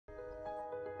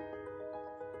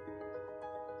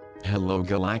Hello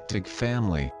Galactic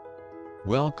family.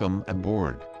 Welcome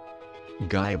aboard.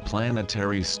 Gaia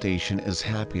Planetary Station is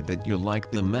happy that you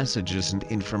like the messages and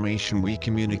information we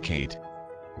communicate.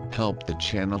 Help the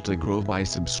channel to grow by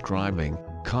subscribing,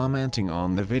 commenting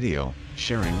on the video,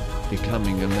 sharing,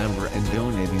 becoming a member and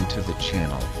donating to the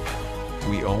channel.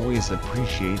 We always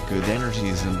appreciate good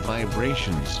energies and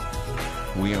vibrations.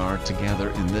 We are together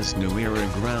in this new era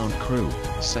ground crew.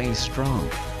 Stay strong.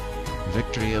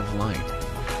 Victory of light.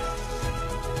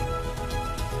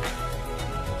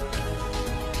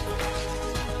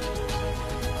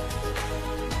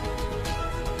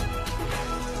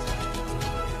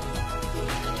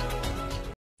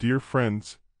 Dear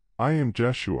friends, I am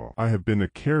Jeshua. I have been a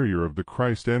carrier of the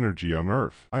Christ energy on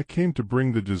earth. I came to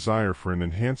bring the desire for an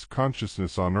enhanced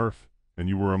consciousness on earth, and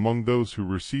you were among those who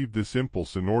received this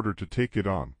impulse in order to take it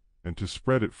on, and to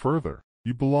spread it further.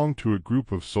 You belong to a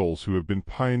group of souls who have been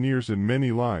pioneers in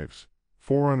many lives,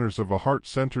 forerunners of a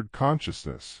heart-centered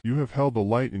consciousness. You have held a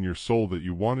light in your soul that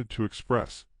you wanted to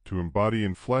express, to embody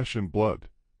in flesh and blood,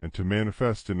 and to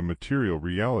manifest in a material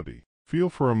reality. Feel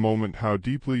for a moment how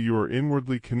deeply you are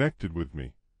inwardly connected with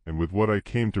me, and with what I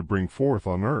came to bring forth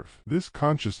on earth. This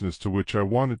consciousness to which I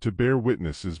wanted to bear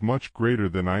witness is much greater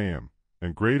than I am,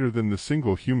 and greater than the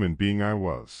single human being I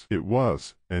was. It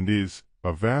was, and is,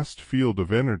 a vast field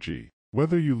of energy.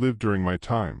 Whether you lived during my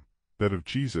time, that of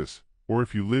Jesus, or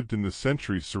if you lived in the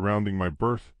centuries surrounding my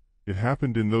birth, it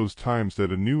happened in those times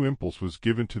that a new impulse was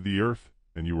given to the earth,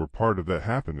 and you were part of that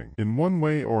happening. In one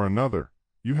way or another,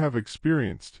 you have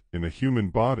experienced, in a human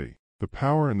body, the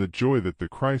power and the joy that the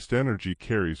Christ energy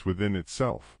carries within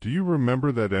itself. Do you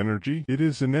remember that energy? It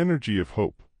is an energy of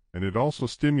hope, and it also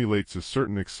stimulates a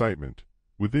certain excitement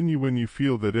within you when you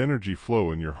feel that energy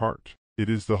flow in your heart. It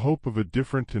is the hope of a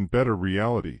different and better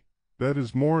reality that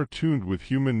is more attuned with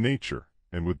human nature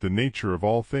and with the nature of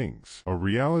all things. A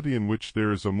reality in which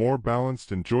there is a more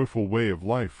balanced and joyful way of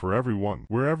life for everyone,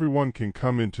 where everyone can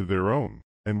come into their own,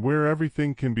 and where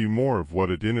everything can be more of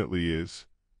what it innately is,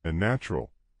 a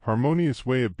natural, harmonious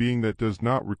way of being that does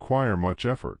not require much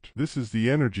effort. This is the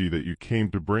energy that you came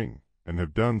to bring, and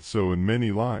have done so in many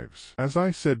lives. As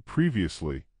I said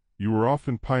previously, you were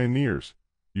often pioneers.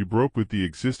 You broke with the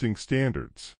existing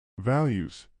standards,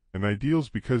 values, and ideals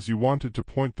because you wanted to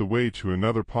point the way to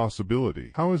another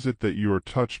possibility. How is it that you are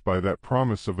touched by that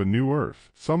promise of a new earth?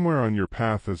 Somewhere on your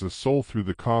path as a soul through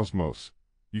the cosmos,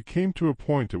 you came to a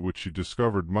point at which you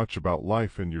discovered much about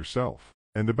life and yourself,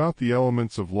 and about the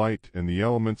elements of light and the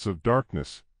elements of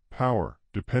darkness, power,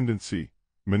 dependency,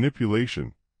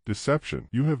 manipulation, deception.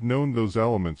 You have known those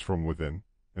elements from within,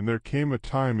 and there came a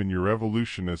time in your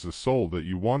evolution as a soul that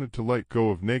you wanted to let go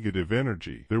of negative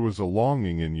energy. There was a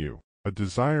longing in you, a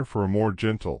desire for a more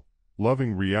gentle,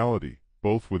 loving reality,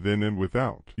 both within and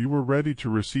without. You were ready to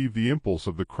receive the impulse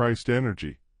of the Christ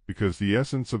energy, because the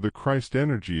essence of the Christ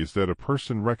energy is that a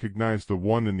person recognize the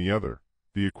one in the other,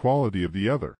 the equality of the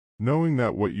other, knowing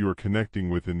that what you are connecting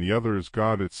with in the other is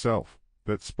God itself,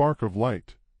 that spark of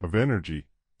light, of energy,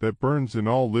 that burns in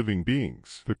all living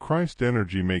beings. The Christ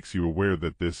energy makes you aware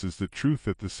that this is the truth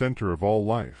at the center of all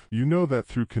life. You know that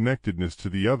through connectedness to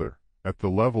the other, at the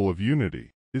level of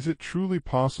unity, is it truly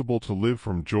possible to live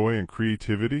from joy and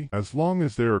creativity? As long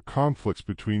as there are conflicts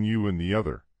between you and the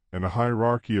other, and a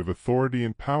hierarchy of authority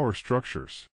and power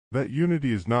structures, that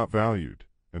unity is not valued,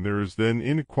 and there is then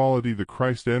inequality. The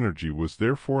Christ energy was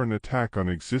therefore an attack on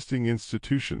existing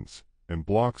institutions and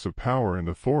blocks of power and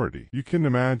authority. You can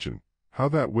imagine how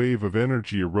that wave of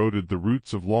energy eroded the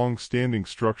roots of long-standing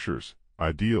structures,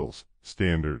 ideals,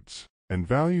 standards, and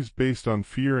values based on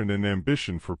fear and an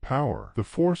ambition for power. The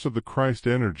force of the Christ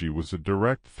energy was a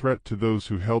direct threat to those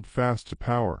who held fast to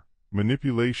power,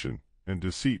 manipulation, and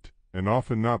deceit, and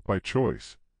often not by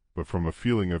choice, but from a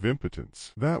feeling of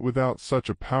impotence, that without such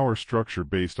a power structure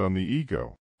based on the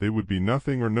ego, they would be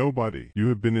nothing or nobody. You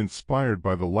have been inspired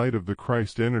by the light of the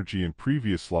Christ energy in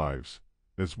previous lives,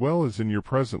 as well as in your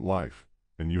present life,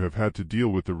 and you have had to deal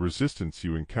with the resistance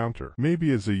you encounter. Maybe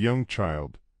as a young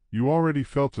child, you already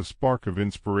felt a spark of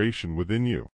inspiration within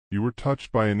you. You were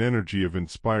touched by an energy of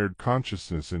inspired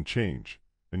consciousness and change,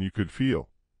 and you could feel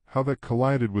how that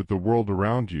collided with the world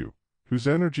around you, whose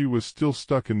energy was still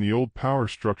stuck in the old power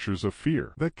structures of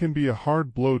fear. That can be a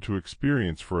hard blow to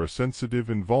experience for a sensitive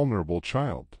and vulnerable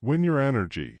child. When your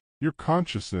energy, your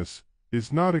consciousness,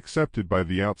 is not accepted by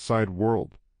the outside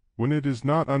world, when it is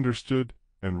not understood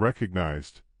and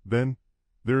recognized, then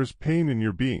there is pain in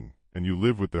your being, and you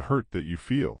live with the hurt that you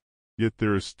feel. Yet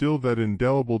there is still that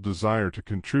indelible desire to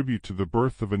contribute to the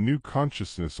birth of a new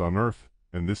consciousness on earth,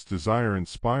 and this desire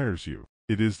inspires you.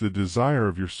 It is the desire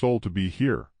of your soul to be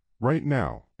here, right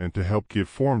now, and to help give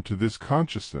form to this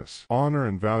consciousness. Honor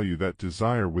and value that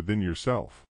desire within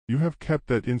yourself. You have kept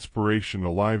that inspiration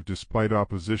alive despite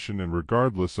opposition and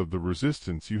regardless of the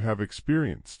resistance you have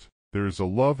experienced. There is a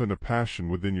love and a passion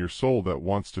within your soul that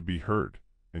wants to be heard,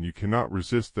 and you cannot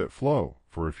resist that flow,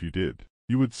 for if you did,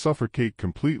 you would suffocate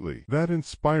completely. That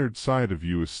inspired side of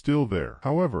you is still there.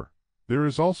 However, there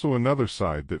is also another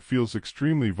side that feels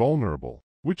extremely vulnerable,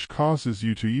 which causes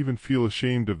you to even feel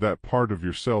ashamed of that part of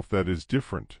yourself that is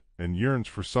different and yearns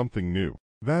for something new,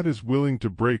 that is willing to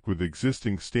break with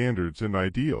existing standards and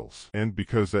ideals. And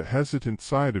because that hesitant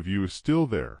side of you is still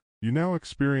there, you now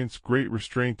experience great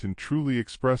restraint in truly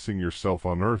expressing yourself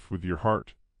on earth with your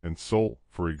heart and soul,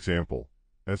 for example,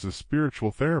 as a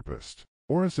spiritual therapist,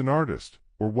 or as an artist,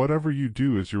 or whatever you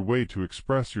do as your way to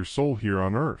express your soul here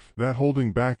on earth. That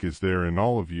holding back is there in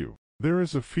all of you. There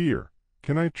is a fear.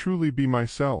 Can I truly be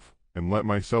myself, and let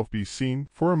myself be seen?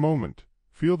 For a moment,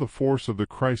 feel the force of the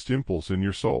Christ impulse in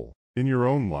your soul, in your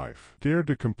own life. Dare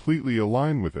to completely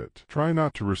align with it. Try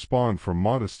not to respond from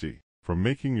modesty, from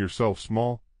making yourself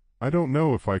small. I don't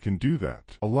know if I can do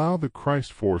that. Allow the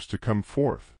Christ force to come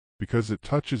forth, because it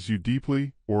touches you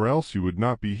deeply, or else you would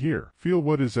not be here. Feel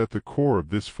what is at the core of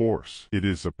this force. It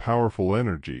is a powerful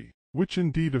energy, which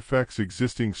indeed affects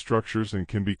existing structures and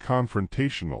can be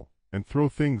confrontational, and throw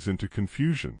things into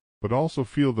confusion, but also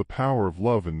feel the power of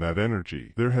love in that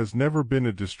energy. There has never been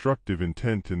a destructive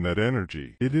intent in that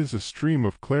energy. It is a stream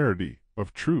of clarity,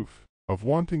 of truth, of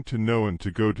wanting to know and to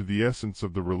go to the essence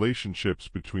of the relationships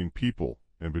between people,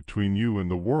 and between you and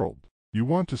the world. You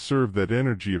want to serve that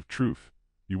energy of truth.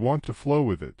 You want to flow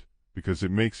with it, because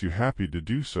it makes you happy to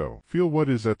do so. Feel what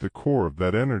is at the core of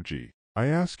that energy. I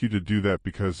ask you to do that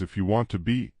because if you want to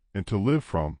be, and to live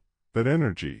from, that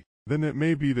energy, then it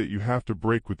may be that you have to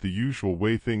break with the usual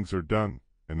way things are done,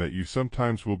 and that you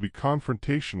sometimes will be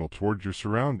confrontational toward your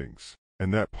surroundings,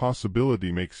 and that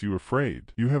possibility makes you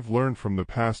afraid. You have learned from the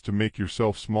past to make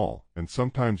yourself small, and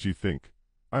sometimes you think,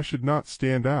 I should not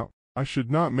stand out. I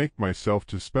should not make myself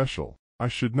too special. I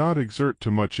should not exert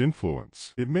too much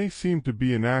influence. It may seem to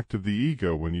be an act of the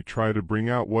ego when you try to bring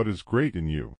out what is great in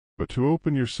you, but to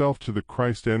open yourself to the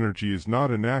Christ energy is not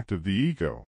an act of the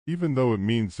ego, even though it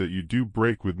means that you do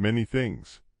break with many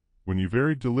things. When you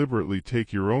very deliberately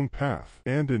take your own path,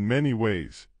 and in many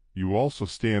ways, you also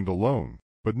stand alone,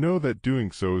 but know that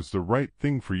doing so is the right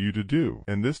thing for you to do.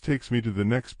 And this takes me to the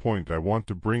next point I want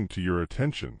to bring to your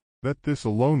attention, that this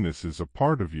aloneness is a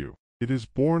part of you. It is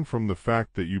born from the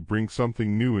fact that you bring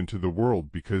something new into the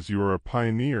world because you are a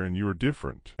pioneer and you are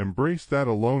different. Embrace that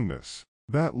aloneness,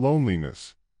 that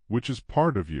loneliness, which is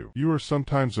part of you. You are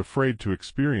sometimes afraid to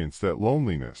experience that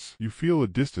loneliness. You feel a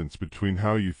distance between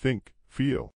how you think,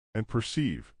 feel, and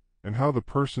perceive, and how the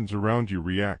persons around you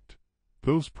react.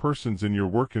 Those persons in your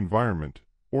work environment,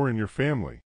 or in your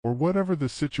family, or whatever the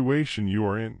situation you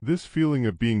are in. This feeling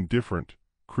of being different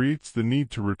creates the need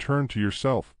to return to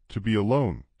yourself, to be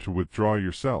alone, to withdraw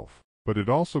yourself. But it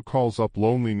also calls up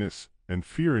loneliness and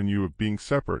fear in you of being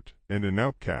separate and an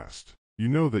outcast. You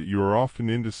know that you are often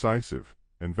indecisive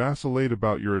and vacillate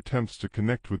about your attempts to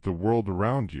connect with the world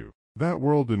around you, that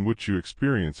world in which you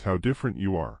experience how different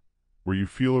you are, where you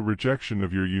feel a rejection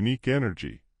of your unique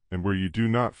energy, and where you do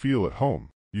not feel at home.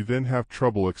 You then have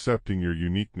trouble accepting your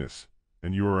uniqueness,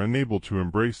 and you are unable to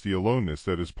embrace the aloneness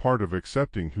that is part of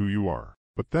accepting who you are.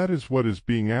 But that is what is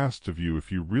being asked of you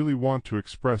if you really want to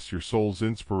express your soul's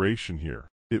inspiration here.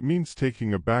 It means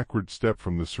taking a backward step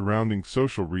from the surrounding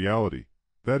social reality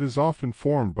that is often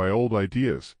formed by old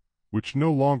ideas, which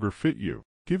no longer fit you.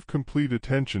 Give complete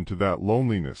attention to that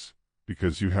loneliness,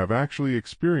 because you have actually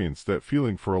experienced that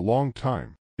feeling for a long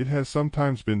time. It has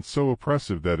sometimes been so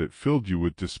oppressive that it filled you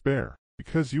with despair,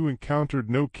 because you encountered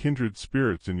no kindred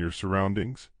spirits in your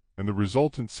surroundings, and the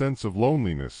resultant sense of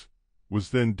loneliness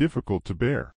was then difficult to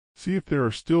bear. See if there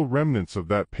are still remnants of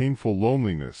that painful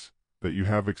loneliness that you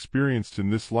have experienced in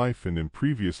this life and in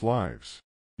previous lives.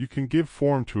 You can give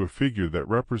form to a figure that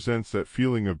represents that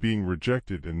feeling of being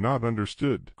rejected and not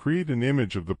understood. Create an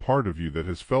image of the part of you that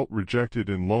has felt rejected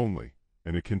and lonely,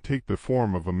 and it can take the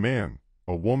form of a man,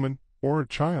 a woman, or a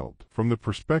child. From the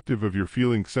perspective of your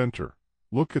feeling center,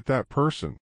 look at that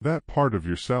person, that part of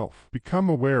yourself. Become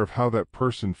aware of how that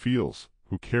person feels,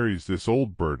 who carries this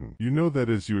old burden. You know that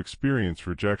as you experience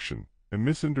rejection and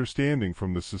misunderstanding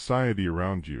from the society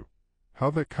around you,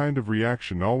 how that kind of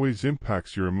reaction always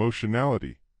impacts your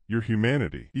emotionality, your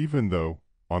humanity. Even though,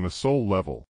 on a soul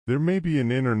level, there may be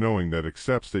an inner knowing that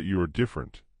accepts that you are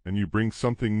different, and you bring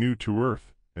something new to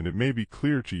earth, and it may be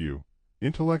clear to you,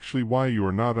 intellectually, why you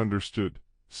are not understood.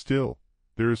 Still,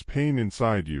 there is pain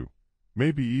inside you,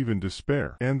 maybe even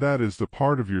despair. And that is the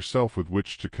part of yourself with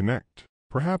which to connect.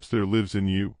 Perhaps there lives in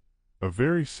you a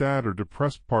very sad or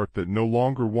depressed part that no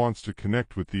longer wants to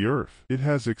connect with the earth. It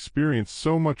has experienced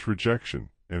so much rejection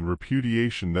and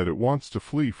repudiation that it wants to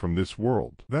flee from this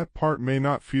world. That part may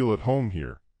not feel at home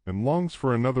here, and longs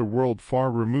for another world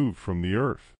far removed from the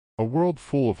earth. A world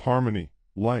full of harmony,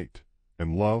 light,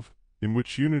 and love, in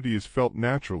which unity is felt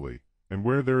naturally, and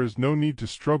where there is no need to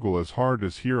struggle as hard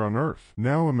as here on earth.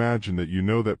 Now imagine that you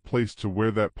know that place to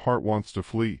where that part wants to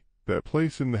flee, that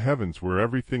place in the heavens where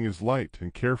everything is light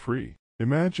and carefree.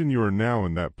 Imagine you are now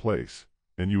in that place,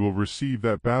 and you will receive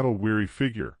that battle-weary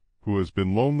figure, who has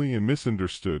been lonely and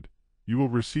misunderstood. You will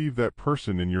receive that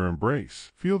person in your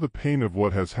embrace. Feel the pain of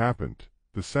what has happened,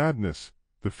 the sadness,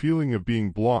 the feeling of being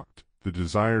blocked, the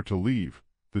desire to leave,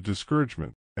 the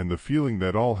discouragement, and the feeling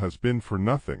that all has been for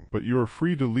nothing. But you are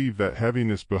free to leave that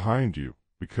heaviness behind you,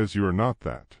 because you are not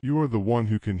that. You are the one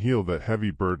who can heal that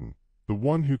heavy burden, the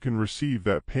one who can receive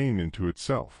that pain into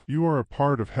itself. You are a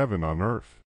part of heaven on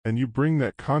earth, and you bring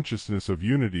that consciousness of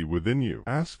unity within you.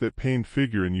 Ask that pained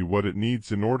figure in you what it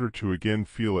needs in order to again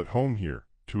feel at home here,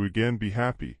 to again be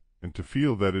happy, and to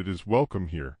feel that it is welcome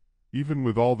here, even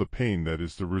with all the pain that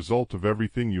is the result of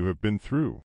everything you have been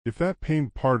through. If that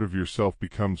pained part of yourself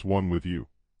becomes one with you,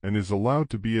 and is allowed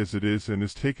to be as it is and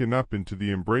is taken up into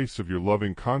the embrace of your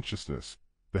loving consciousness,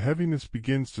 the heaviness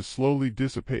begins to slowly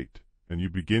dissipate, and you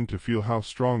begin to feel how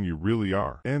strong you really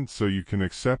are. And so you can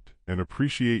accept and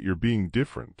appreciate your being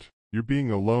different, your being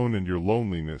alone and your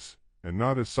loneliness, and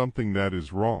not as something that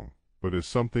is wrong, but as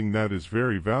something that is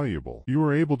very valuable. You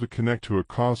are able to connect to a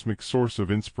cosmic source of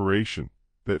inspiration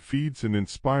that feeds and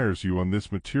inspires you on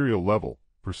this material level,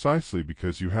 precisely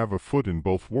because you have a foot in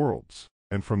both worlds.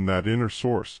 And from that inner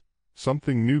source,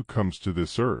 something new comes to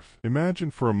this earth.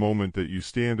 Imagine for a moment that you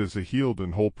stand as a healed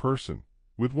and whole person,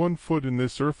 with one foot in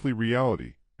this earthly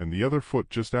reality, and the other foot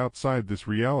just outside this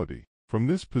reality. From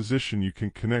this position you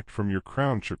can connect from your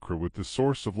crown chakra with the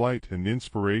source of light and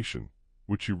inspiration,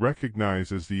 which you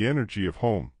recognize as the energy of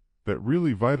home, that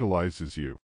really vitalizes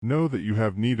you. Know that you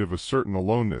have need of a certain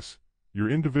aloneness, your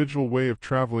individual way of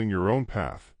traveling your own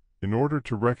path, in order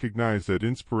to recognize that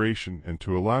inspiration and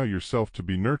to allow yourself to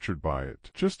be nurtured by it.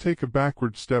 Just take a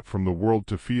backward step from the world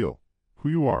to feel who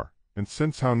you are, and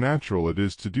sense how natural it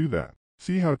is to do that.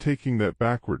 See how taking that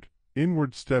backward,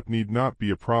 inward step need not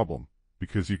be a problem,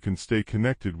 because you can stay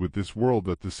connected with this world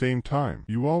at the same time.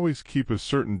 You always keep a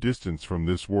certain distance from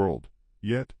this world,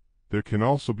 yet there can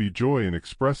also be joy in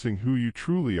expressing who you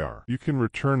truly are. You can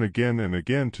return again and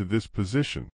again to this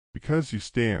position, because you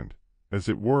stand, as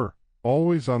it were,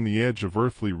 always on the edge of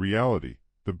earthly reality,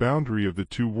 the boundary of the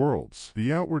two worlds.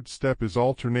 The outward step is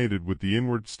alternated with the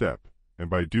inward step, and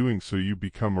by doing so you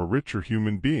become a richer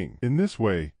human being. In this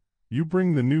way, you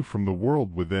bring the new from the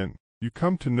world within. You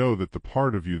come to know that the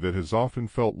part of you that has often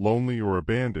felt lonely or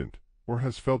abandoned, or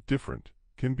has felt different,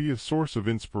 can be a source of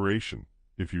inspiration,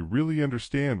 if you really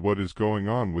understand what is going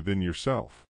on within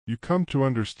yourself. You come to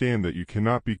understand that you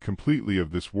cannot be completely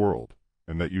of this world,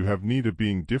 and that you have need of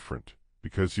being different,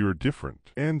 because you are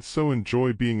different. And so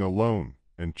enjoy being alone,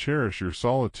 and cherish your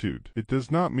solitude. It does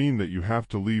not mean that you have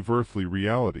to leave earthly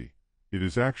reality. It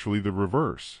is actually the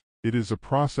reverse. It is a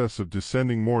process of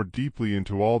descending more deeply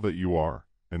into all that you are,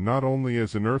 and not only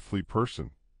as an earthly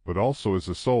person, but also as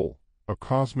a soul, a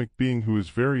cosmic being who is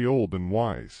very old and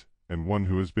wise, and one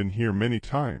who has been here many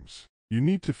times. You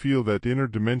need to feel that inner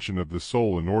dimension of the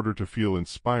soul in order to feel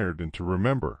inspired and to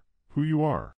remember who you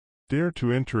are. Dare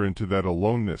to enter into that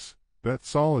aloneness, that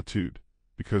solitude,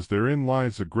 because therein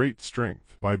lies a great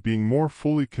strength. By being more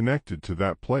fully connected to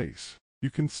that place, you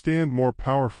can stand more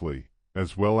powerfully,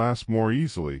 as well as more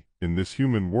easily, in this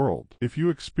human world. If you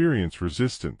experience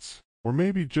resistance, or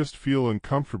maybe just feel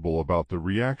uncomfortable about the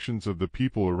reactions of the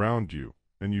people around you,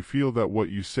 and you feel that what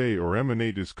you say or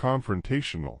emanate is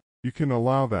confrontational, you can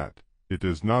allow that. It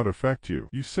does not affect you.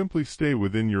 You simply stay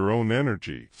within your own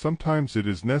energy. Sometimes it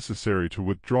is necessary to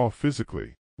withdraw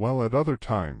physically, while at other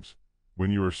times, when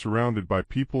you are surrounded by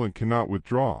people and cannot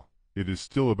withdraw, it is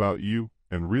still about you,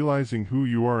 and realizing who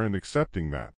you are and accepting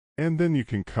that. And then you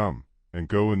can come and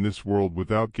go in this world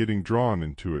without getting drawn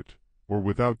into it, or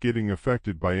without getting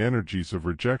affected by energies of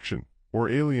rejection, or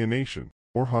alienation,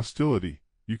 or hostility.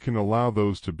 You can allow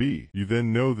those to be. You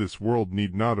then know this world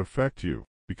need not affect you,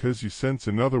 because you sense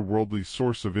an otherworldly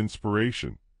source of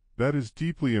inspiration that is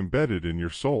deeply embedded in your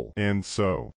soul. And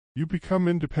so, you become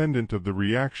independent of the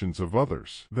reactions of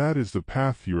others. That is the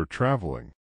path you are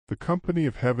traveling. The company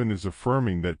of heaven is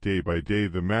affirming that day by day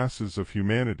the masses of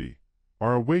humanity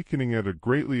are awakening at a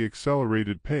greatly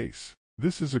accelerated pace.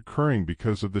 This is occurring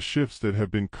because of the shifts that have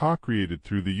been co-created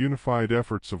through the unified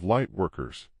efforts of light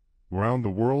workers around the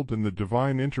world and the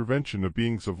divine intervention of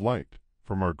beings of light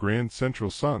from our grand central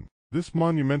sun. This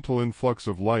monumental influx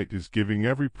of light is giving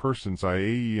every person's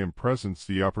IAEM presence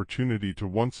the opportunity to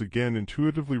once again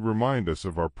intuitively remind us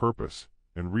of our purpose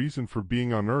and reason for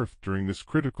being on Earth during this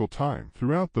critical time.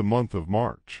 Throughout the month of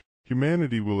March,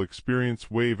 humanity will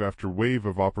experience wave after wave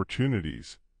of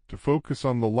opportunities to focus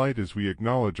on the light as we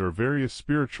acknowledge our various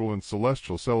spiritual and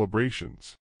celestial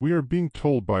celebrations. We are being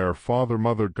told by our Father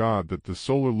Mother God that the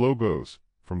solar logos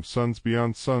from suns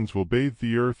beyond suns will bathe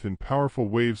the earth in powerful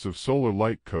waves of solar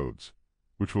light codes,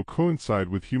 which will coincide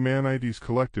with humanity's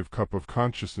collective cup of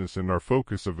consciousness and our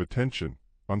focus of attention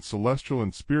on celestial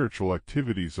and spiritual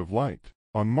activities of light.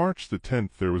 On March the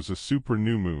 10th there was a super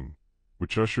new moon,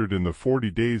 which ushered in the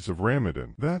 40 days of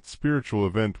Ramadan. That spiritual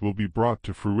event will be brought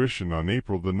to fruition on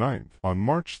April the 9th. On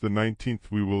March the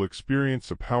 19th we will experience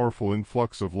a powerful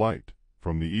influx of light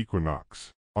from the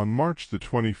equinox. On March the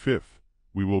 25th,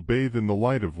 we will bathe in the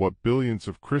light of what billions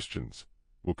of Christians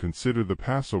will consider the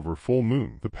Passover full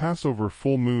moon. The Passover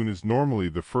full moon is normally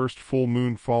the first full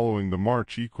moon following the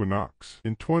March equinox.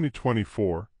 In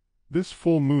 2024, this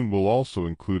full moon will also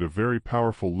include a very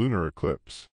powerful lunar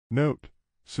eclipse. Note,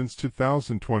 since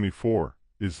 2024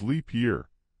 is leap year,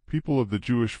 people of the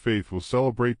Jewish faith will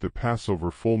celebrate the Passover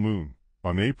full moon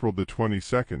on April the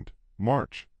 22nd.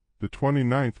 March the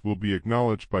 29th will be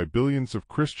acknowledged by billions of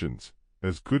Christians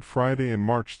as Good Friday, and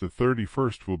March the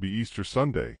 31st will be Easter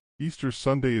Sunday. Easter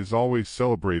Sunday is always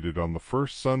celebrated on the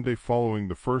first Sunday following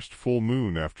the first full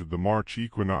moon after the March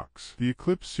equinox. The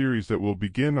eclipse series that will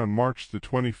begin on March the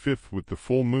 25th with the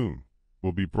full moon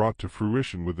will be brought to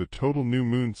fruition with a total new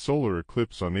moon solar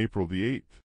eclipse on April the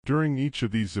 8th. During each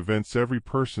of these events every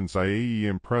person's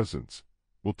IAEM presence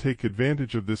will take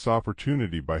advantage of this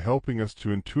opportunity by helping us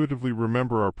to intuitively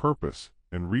remember our purpose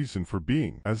and reason for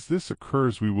being. As this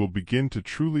occurs we will begin to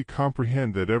truly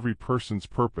comprehend that every person's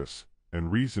purpose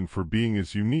and reason for being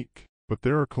is unique, but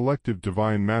there are collective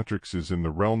divine matrices in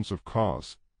the realms of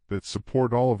cause that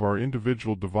support all of our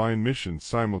individual divine missions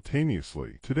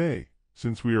simultaneously. Today,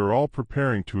 since we are all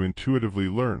preparing to intuitively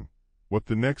learn what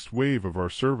the next wave of our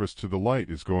service to the light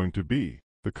is going to be,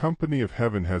 the Company of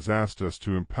Heaven has asked us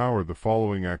to empower the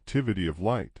following activity of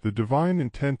light. The divine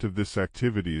intent of this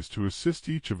activity is to assist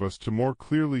each of us to more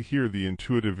clearly hear the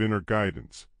intuitive inner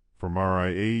guidance from our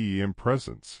IAEM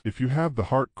presence. If you have the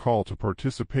heart call to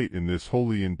participate in this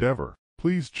holy endeavor,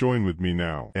 please join with me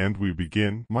now. And we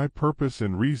begin. My purpose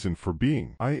and reason for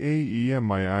being. IAEM.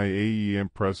 My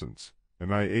IAEM presence, and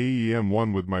IAEM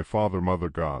one with my Father Mother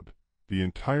God, the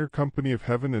entire Company of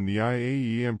Heaven, and the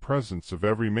IAEM presence of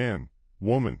every man,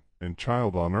 woman, and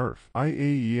child on earth.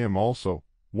 IAEM also,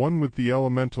 one with the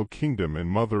elemental kingdom and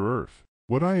Mother Earth.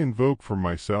 What I invoke for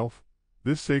myself,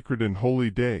 this sacred and holy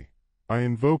day, I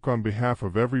invoke on behalf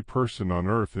of every person on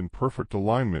earth in perfect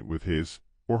alignment with his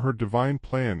or her divine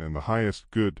plan and the highest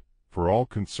good for all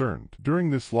concerned.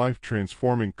 During this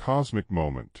life-transforming cosmic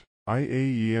moment,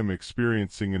 IAEM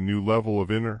experiencing a new level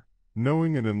of inner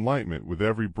knowing and enlightenment with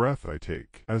every breath I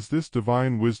take. As this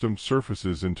divine wisdom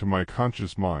surfaces into my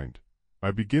conscious mind,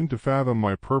 I begin to fathom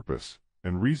my purpose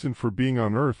and reason for being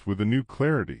on earth with a new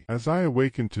clarity. As I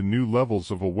awaken to new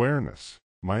levels of awareness,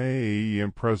 my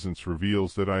IAEM presence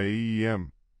reveals that I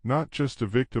am not just a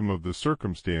victim of the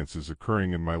circumstances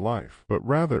occurring in my life, but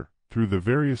rather, through the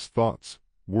various thoughts,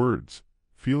 words,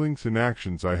 feelings and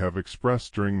actions I have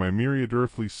expressed during my myriad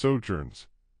earthly sojourns,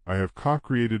 I have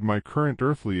co-created my current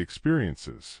earthly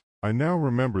experiences. I now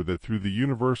remember that through the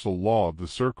universal law of the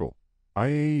circle, I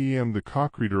am the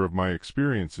co-creator of my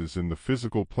experiences in the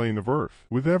physical plane of Earth.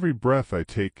 With every breath I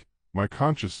take, my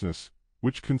consciousness,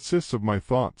 which consists of my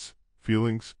thoughts,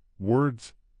 feelings,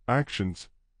 words, actions,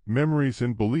 memories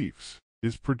and beliefs,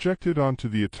 is projected onto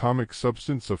the atomic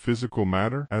substance of physical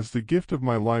matter. As the gift of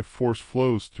my life force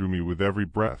flows through me with every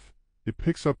breath, it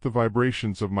picks up the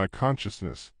vibrations of my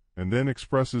consciousness, and then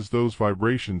expresses those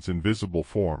vibrations in visible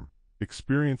form,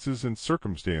 experiences and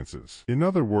circumstances. In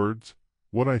other words,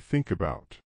 what I think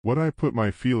about, what I put my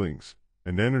feelings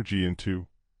and energy into,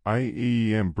 I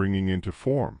am bringing into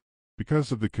form.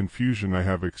 Because of the confusion I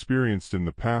have experienced in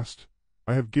the past,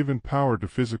 I have given power to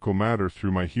physical matter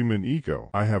through my human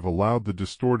ego. I have allowed the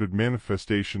distorted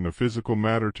manifestation of physical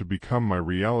matter to become my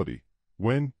reality,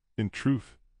 when, in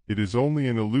truth, it is only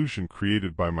an illusion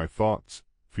created by my thoughts,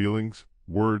 feelings,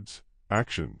 words,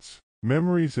 actions,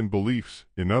 memories and beliefs,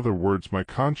 in other words my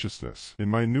consciousness. In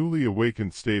my newly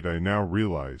awakened state I now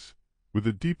realize, with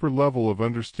a deeper level of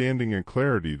understanding and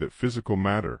clarity, that physical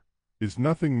matter is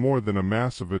nothing more than a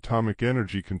mass of atomic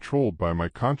energy controlled by my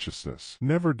consciousness.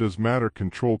 Never does matter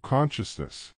control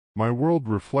consciousness. My world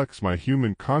reflects my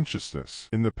human consciousness.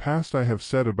 In the past I have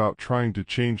said about trying to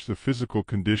change the physical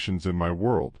conditions in my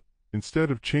world,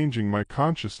 instead of changing my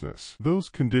consciousness. Those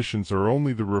conditions are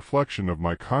only the reflection of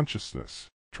my consciousness.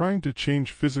 Trying to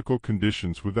change physical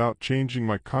conditions without changing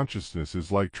my consciousness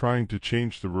is like trying to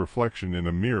change the reflection in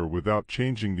a mirror without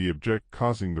changing the object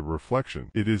causing the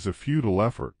reflection. It is a futile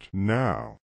effort.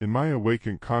 Now, in my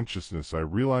awakened consciousness I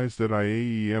realize that I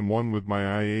am one with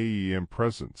my I am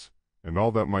presence, and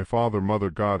all that my Father, Mother,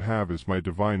 God have is my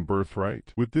divine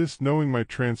birthright. With this knowing, my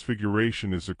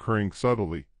transfiguration is occurring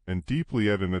subtly and deeply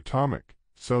at an atomic,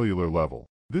 cellular level.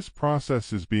 This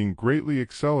process is being greatly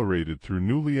accelerated through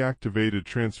newly activated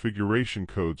transfiguration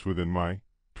codes within my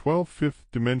 12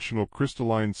 fifth-dimensional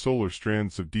crystalline solar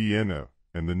strands of DNA,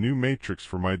 and the new matrix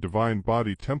for my divine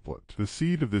body template. The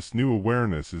seed of this new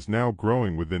awareness is now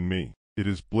growing within me. It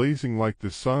is blazing like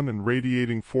the sun and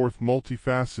radiating forth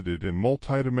multifaceted and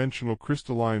multidimensional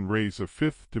crystalline rays of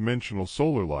fifth-dimensional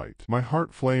solar light. My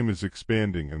heart flame is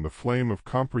expanding, and the flame of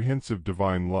comprehensive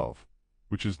divine love,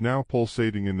 which is now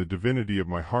pulsating in the divinity of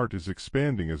my heart, is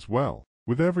expanding as well.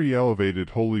 With every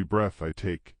elevated holy breath I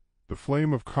take, the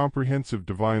flame of comprehensive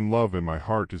divine love in my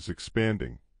heart is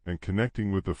expanding and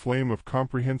connecting with the flame of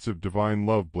comprehensive divine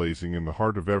love blazing in the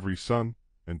heart of every son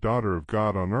and daughter of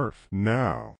God on earth.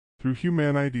 Now, through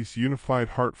humanity's unified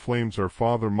heart flames, our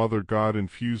Father, Mother, God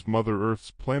infused Mother Earth's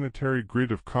planetary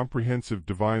grid of comprehensive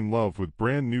divine love with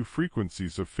brand new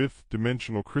frequencies of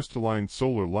fifth-dimensional crystalline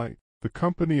solar light. The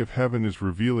company of heaven is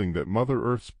revealing that Mother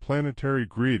Earth's planetary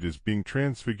grid is being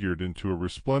transfigured into a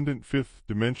resplendent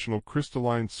fifth-dimensional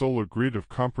crystalline solar grid of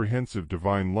comprehensive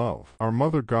divine love. Our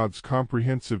Mother God's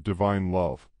comprehensive divine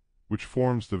love, which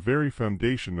forms the very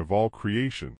foundation of all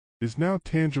creation, is now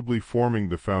tangibly forming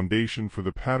the foundation for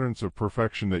the patterns of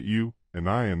perfection that you, and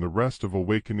I, and the rest of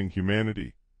awakening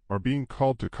humanity are being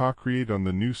called to co-create on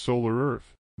the new solar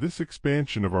Earth. This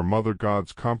expansion of our Mother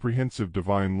God's comprehensive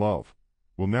divine love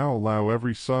will now allow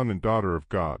every son and daughter of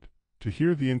God to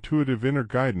hear the intuitive inner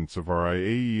guidance of our I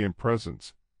am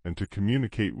presence, and to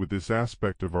communicate with this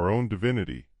aspect of our own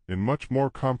divinity in much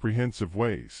more comprehensive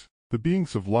ways. The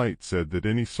beings of light said that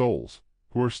any souls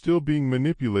who are still being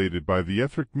manipulated by the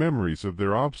etheric memories of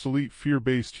their obsolete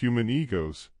fear-based human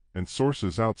egos and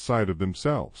sources outside of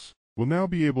themselves will now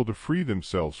be able to free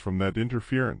themselves from that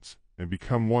interference and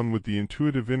become one with the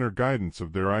intuitive inner guidance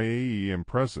of their I am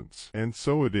presence. And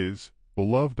so it is,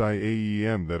 beloved I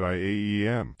am that I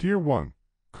am. Dear one,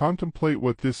 contemplate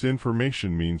what this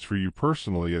information means for you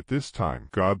personally at this time.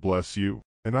 God bless you,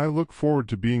 and I look forward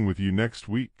to being with you next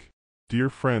week. Dear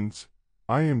friends,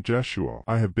 I am Jeshua.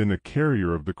 I have been a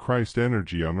carrier of the Christ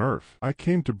energy on earth. I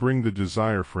came to bring the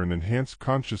desire for an enhanced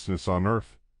consciousness on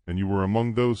earth, and you were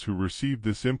among those who received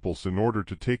this impulse in order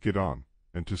to take it on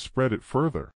and to spread it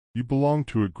further. You belong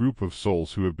to a group of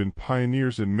souls who have been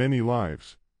pioneers in many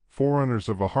lives, forerunners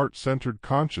of a heart-centered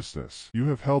consciousness. You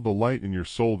have held a light in your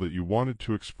soul that you wanted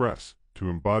to express, to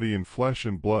embody in flesh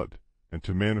and blood, and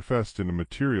to manifest in a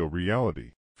material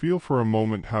reality. Feel for a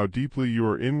moment how deeply you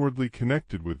are inwardly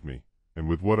connected with me, and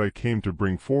with what I came to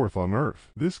bring forth on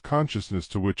earth. This consciousness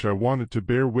to which I wanted to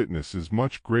bear witness is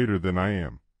much greater than I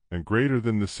am, and greater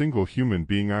than the single human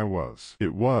being I was.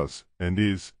 It was, and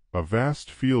is, a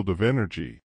vast field of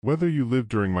energy. Whether you lived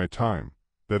during my time,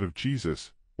 that of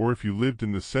Jesus, or if you lived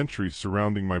in the centuries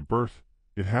surrounding my birth,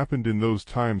 it happened in those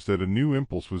times that a new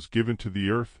impulse was given to the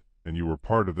earth, and you were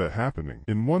part of that happening.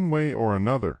 In one way or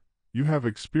another, you have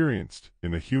experienced,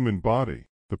 in a human body,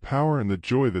 the power and the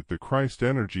joy that the Christ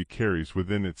energy carries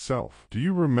within itself. Do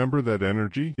you remember that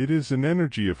energy? It is an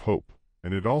energy of hope,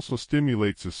 and it also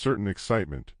stimulates a certain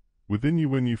excitement within you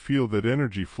when you feel that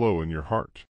energy flow in your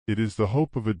heart. It is the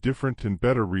hope of a different and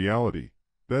better reality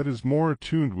that is more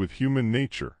attuned with human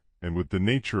nature and with the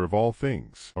nature of all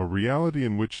things. A reality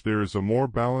in which there is a more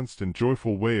balanced and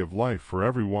joyful way of life for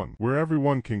everyone, where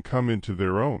everyone can come into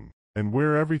their own, and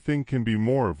where everything can be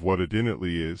more of what it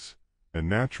innately is, a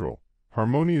natural,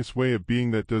 harmonious way of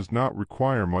being that does not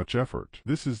require much effort.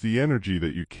 This is the energy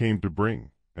that you came to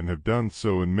bring, and have done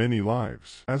so in many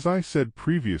lives. As I said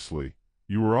previously,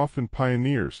 you were often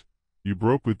pioneers. You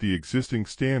broke with the existing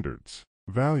standards,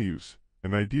 values,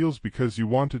 and ideals because you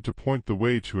wanted to point the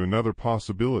way to another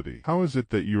possibility. How is it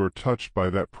that you are touched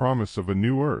by that promise of a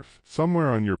new earth?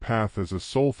 Somewhere on your path as a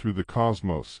soul through the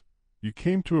cosmos, you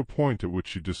came to a point at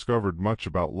which you discovered much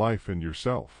about life and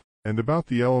yourself, and about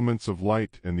the elements of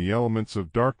light and the elements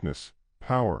of darkness,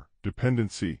 power,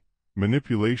 dependency,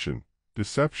 manipulation,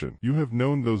 deception. You have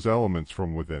known those elements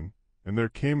from within, and there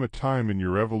came a time in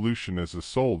your evolution as a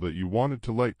soul that you wanted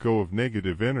to let go of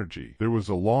negative energy. There was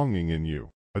a longing in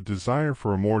you, a desire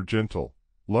for a more gentle,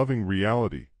 loving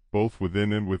reality, both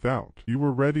within and without. You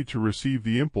were ready to receive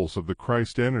the impulse of the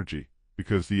Christ energy,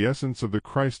 because the essence of the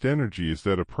Christ energy is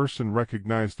that a person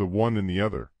recognize the one in the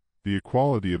other, the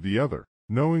equality of the other,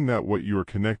 knowing that what you are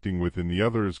connecting with in the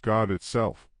other is God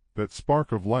itself, that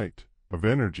spark of light, of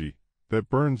energy, that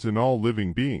burns in all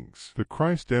living beings. The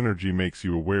Christ energy makes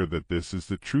you aware that this is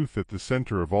the truth at the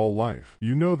center of all life.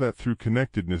 You know that through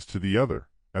connectedness to the other,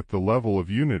 at the level of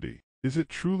unity, is it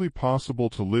truly possible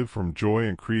to live from joy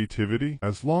and creativity?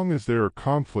 As long as there are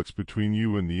conflicts between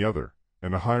you and the other,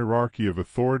 and a hierarchy of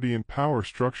authority and power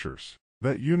structures,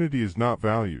 that unity is not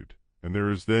valued, and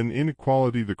there is then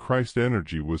inequality. The Christ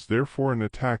energy was therefore an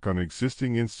attack on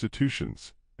existing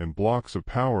institutions and blocks of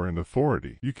power and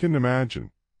authority. You can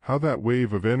imagine how that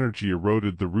wave of energy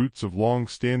eroded the roots of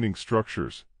long-standing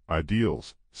structures,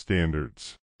 ideals,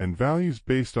 standards, and values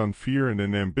based on fear and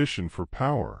an ambition for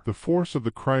power. The force of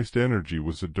the Christ energy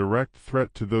was a direct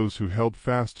threat to those who held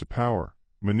fast to power,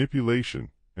 manipulation,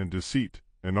 and deceit,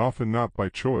 and often not by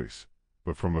choice,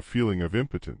 but from a feeling of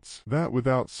impotence, that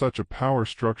without such a power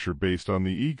structure based on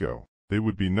the ego, they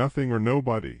would be nothing or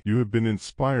nobody. You have been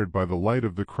inspired by the light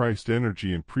of the Christ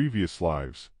energy in previous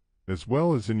lives, as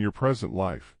well as in your present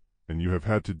life, and you have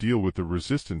had to deal with the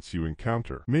resistance you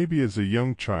encounter. Maybe as a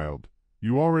young child,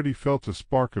 you already felt a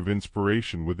spark of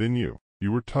inspiration within you.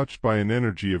 You were touched by an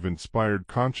energy of inspired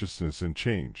consciousness and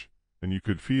change, and you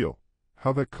could feel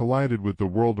how that collided with the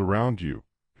world around you,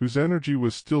 whose energy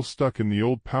was still stuck in the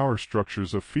old power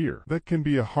structures of fear. That can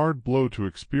be a hard blow to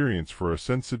experience for a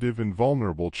sensitive and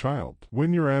vulnerable child.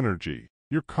 When your energy,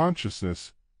 your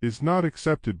consciousness, is not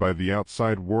accepted by the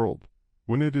outside world,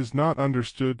 when it is not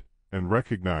understood and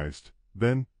recognized,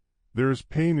 then there is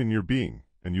pain in your being,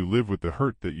 and you live with the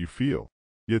hurt that you feel.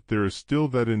 Yet there is still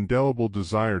that indelible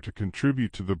desire to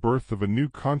contribute to the birth of a new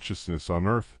consciousness on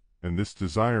earth, and this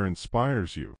desire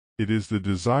inspires you. It is the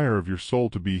desire of your soul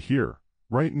to be here,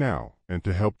 right now, and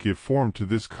to help give form to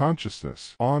this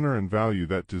consciousness. Honor and value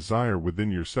that desire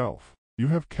within yourself. You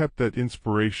have kept that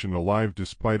inspiration alive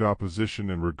despite opposition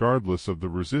and regardless of the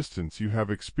resistance you have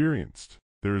experienced.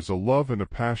 There is a love and a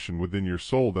passion within your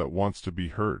soul that wants to be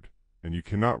heard, and you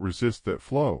cannot resist that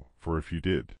flow, for if you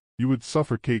did, you would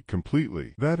suffocate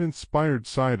completely. That inspired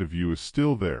side of you is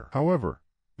still there. However,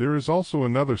 there is also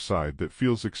another side that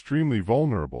feels extremely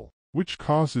vulnerable, which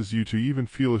causes you to even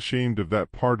feel ashamed of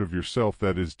that part of yourself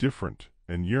that is different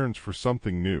and yearns for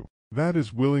something new, that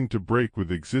is willing to break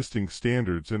with existing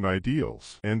standards and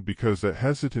ideals. And because that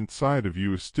hesitant side of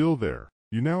you is still there,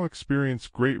 you now experience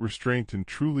great restraint in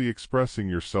truly expressing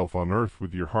yourself on earth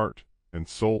with your heart and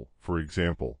soul, for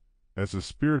example, as a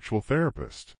spiritual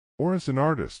therapist, or as an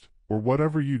artist, or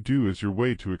whatever you do as your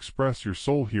way to express your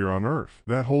soul here on earth.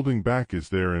 That holding back is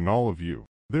there in all of you.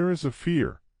 There is a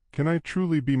fear. Can I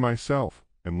truly be myself,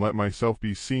 and let myself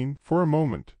be seen? For a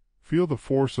moment, feel the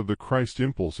force of the Christ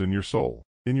impulse in your soul,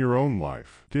 in your own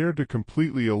life. Dare to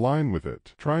completely align with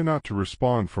it. Try not to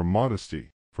respond from modesty,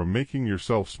 from making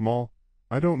yourself small.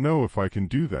 I don't know if I can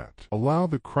do that. Allow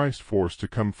the Christ force to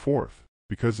come forth,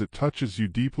 because it touches you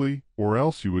deeply, or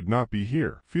else you would not be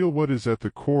here. Feel what is at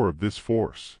the core of this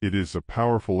force. It is a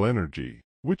powerful energy,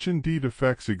 which indeed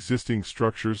affects existing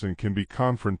structures and can be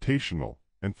confrontational,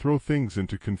 and throw things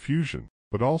into confusion,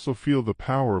 but also feel the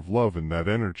power of love in that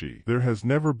energy. There has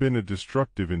never been a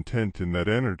destructive intent in that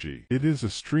energy. It is a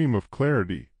stream of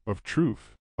clarity, of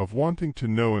truth, of wanting to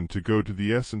know and to go to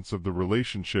the essence of the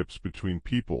relationships between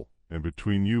people, and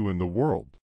between you and the world.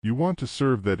 You want to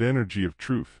serve that energy of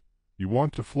truth. You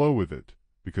want to flow with it,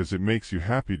 because it makes you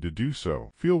happy to do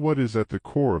so. Feel what is at the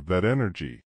core of that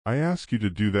energy. I ask you to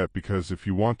do that because if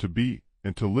you want to be,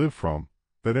 and to live from,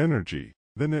 that energy,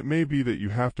 then it may be that you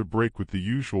have to break with the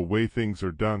usual way things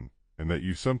are done, and that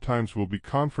you sometimes will be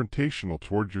confrontational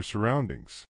toward your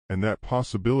surroundings, and that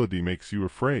possibility makes you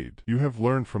afraid. You have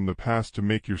learned from the past to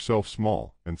make yourself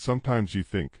small, and sometimes you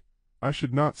think, I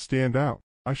should not stand out.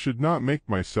 I should not make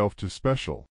myself too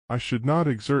special. I should not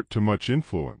exert too much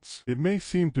influence. It may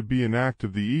seem to be an act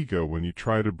of the ego when you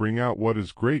try to bring out what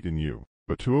is great in you,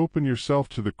 but to open yourself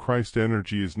to the Christ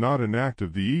energy is not an act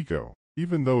of the ego,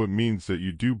 even though it means that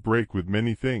you do break with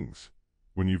many things,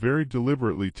 when you very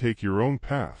deliberately take your own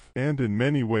path. And in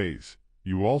many ways,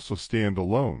 you also stand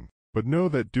alone, but know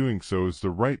that doing so is the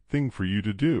right thing for you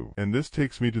to do. And this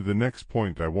takes me to the next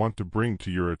point I want to bring to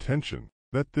your attention,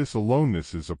 that this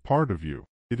aloneness is a part of you.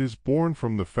 It is born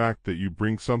from the fact that you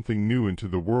bring something new into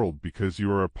the world because you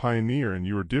are a pioneer and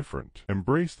you are different.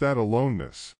 Embrace that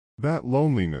aloneness, that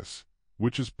loneliness,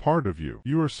 which is part of you.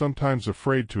 You are sometimes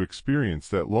afraid to experience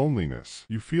that loneliness.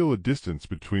 You feel a distance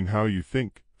between how you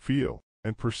think, feel,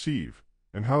 and perceive,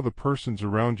 and how the persons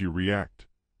around you react.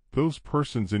 Those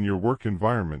persons in your work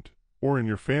environment, or in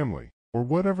your family, or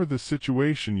whatever the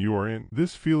situation you are in.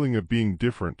 This feeling of being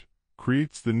different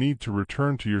creates the need to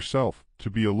return to yourself, to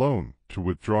be alone, to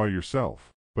withdraw yourself.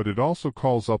 But it also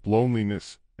calls up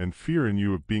loneliness and fear in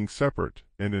you of being separate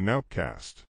and an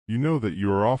outcast. You know that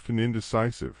you are often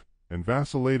indecisive and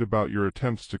vacillate about your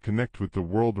attempts to connect with the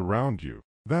world around you.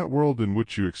 That world in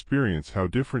which you experience how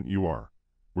different you are,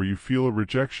 where you feel a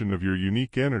rejection of your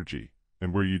unique energy,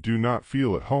 and where you do not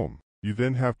feel at home. You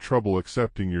then have trouble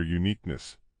accepting your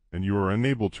uniqueness, and you are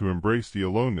unable to embrace the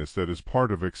aloneness that is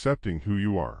part of accepting who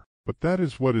you are. But that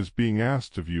is what is being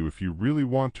asked of you if you really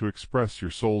want to express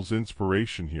your soul's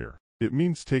inspiration here. It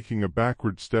means taking a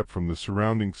backward step from the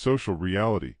surrounding social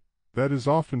reality that is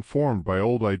often formed by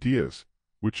old ideas,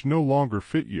 which no longer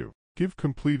fit you. Give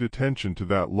complete attention to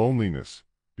that loneliness,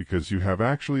 because you have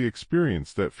actually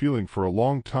experienced that feeling for a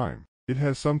long time. It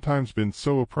has sometimes been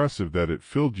so oppressive that it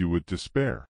filled you with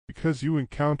despair, because you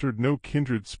encountered no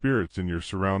kindred spirits in your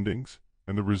surroundings,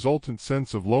 and the resultant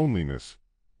sense of loneliness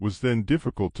was then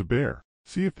difficult to bear.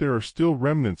 See if there are still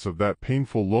remnants of that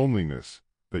painful loneliness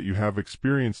that you have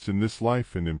experienced in this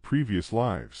life and in previous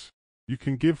lives. You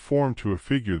can give form to a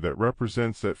figure that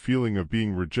represents that feeling of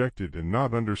being rejected and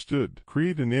not understood.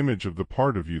 Create an image of the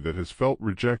part of you that has felt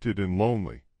rejected and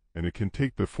lonely, and it can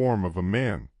take the form of a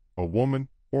man, a woman,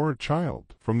 or a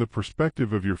child. From the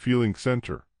perspective of your feeling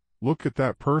center, look at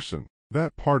that person,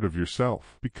 that part of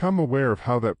yourself. Become aware of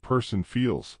how that person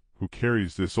feels, who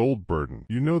carries this old burden.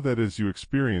 You know that as you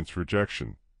experience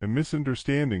rejection and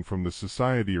misunderstanding from the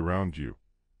society around you,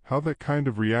 how that kind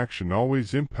of reaction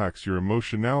always impacts your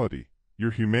emotionality,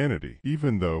 your humanity.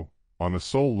 Even though, on a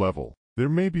soul level, there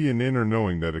may be an inner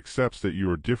knowing that accepts that you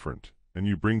are different, and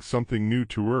you bring something new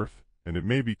to earth, and it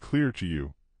may be clear to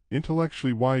you,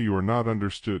 intellectually, why you are not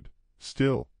understood,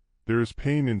 still, there is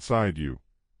pain inside you,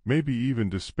 maybe even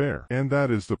despair, and that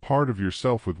is the part of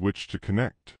yourself with which to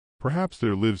connect. Perhaps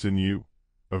there lives in you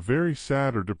a very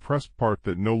sad or depressed part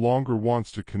that no longer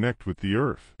wants to connect with the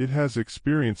earth. It has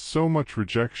experienced so much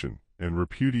rejection and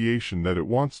repudiation that it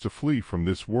wants to flee from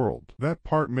this world. That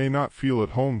part may not feel at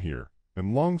home here,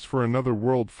 and longs for another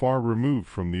world far removed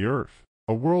from the earth,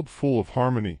 a world full of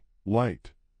harmony,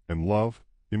 light, and love,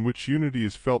 in which unity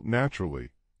is felt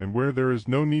naturally, and where there is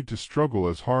no need to struggle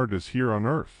as hard as here on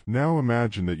earth. Now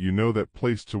imagine that you know that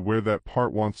place to where that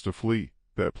part wants to flee,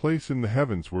 that place in the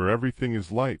heavens where everything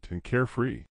is light and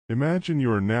carefree. Imagine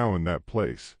you are now in that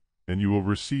place, and you will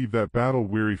receive that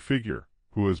battle-weary figure,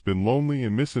 who has been lonely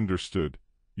and misunderstood.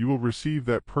 You will receive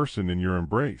that person in your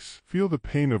embrace. Feel the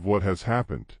pain of what has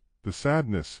happened, the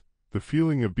sadness, the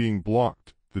feeling of being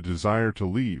blocked, the desire to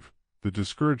leave, the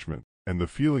discouragement, and the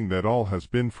feeling that all has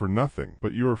been for nothing.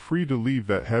 But you are free to leave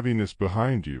that heaviness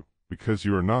behind you, because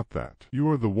you are not that.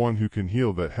 You are the one who can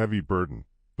heal that heavy burden,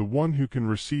 the one who can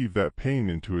receive that pain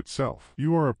into itself.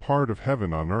 You are a part of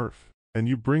heaven on earth, and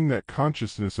you bring that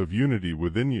consciousness of unity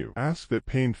within you. Ask that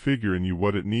pain figure in you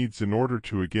what it needs in order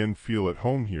to again feel at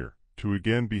home here, to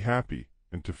again be happy,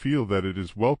 and to feel that it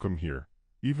is welcome here,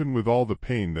 even with all the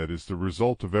pain that is the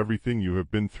result of everything you have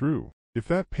been through. If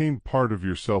that pain part of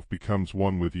yourself becomes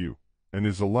one with you, and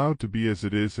is allowed to be as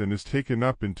it is and is taken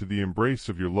up into the embrace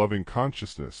of your loving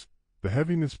consciousness, the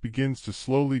heaviness begins to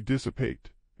slowly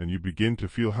dissipate, and you begin to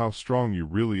feel how strong you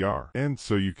really are. And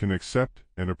so you can accept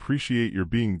and appreciate your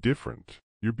being different,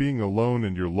 your being alone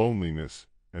and your loneliness,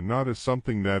 and not as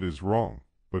something that is wrong,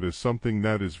 but as something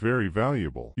that is very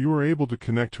valuable. You are able to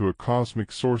connect to a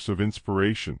cosmic source of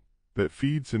inspiration that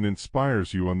feeds and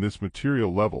inspires you on this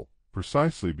material level,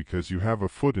 precisely because you have a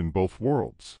foot in both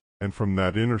worlds. And from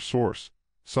that inner source,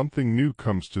 something new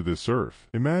comes to this earth.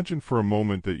 Imagine for a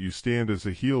moment that you stand as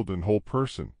a healed and whole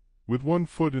person, with one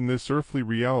foot in this earthly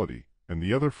reality, and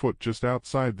the other foot just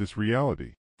outside this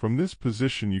reality. From this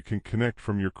position you can connect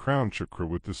from your crown chakra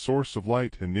with the source of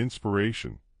light and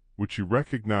inspiration, which you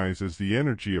recognize as the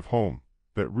energy of home,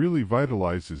 that really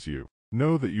vitalizes you.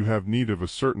 Know that you have need of a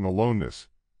certain aloneness,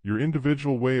 your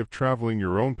individual way of traveling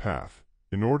your own path,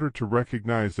 in order to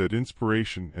recognize that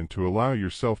inspiration and to allow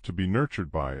yourself to be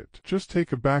nurtured by it. Just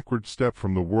take a backward step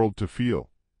from the world to feel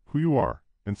who you are,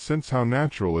 and sense how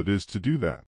natural it is to do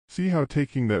that. See how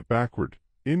taking that backward,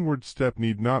 inward step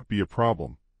need not be a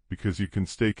problem, because you can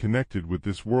stay connected with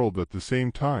this world at the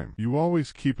same time. You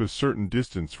always keep a certain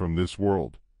distance from this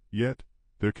world, yet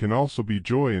there can also be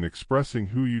joy in expressing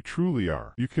who you truly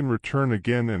are. You can return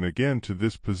again and again to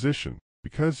this position,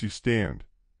 because you stand,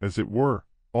 as it were,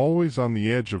 always on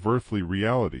the edge of earthly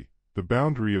reality, the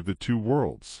boundary of the two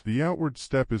worlds. The outward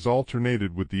step is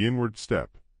alternated with the inward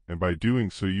step, and by doing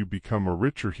so you become a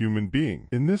richer human being.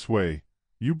 In this way,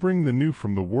 you bring the new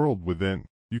from the world within.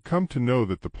 You come to know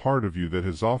that the part of you that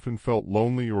has often felt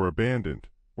lonely or abandoned,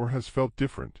 or has felt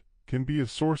different, can be a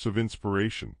source of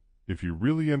inspiration, if you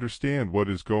really understand what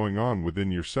is going on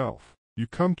within yourself. You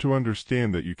come to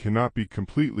understand that you cannot be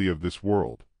completely of this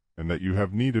world, and that you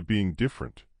have need of being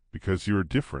different, because you are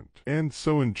different. And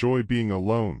so enjoy being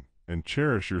alone, and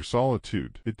cherish your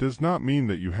solitude. It does not mean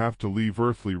that you have to leave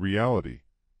earthly reality.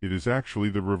 It is actually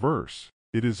the reverse.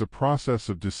 It is a process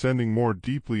of descending more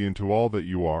deeply into all that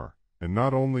you are, and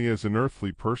not only as an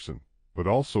earthly person, but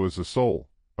also as a soul,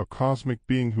 a cosmic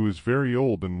being who is very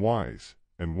old and wise,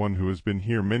 and one who has been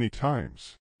here many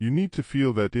times. You need to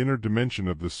feel that inner dimension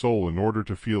of the soul in order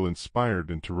to feel inspired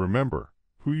and to remember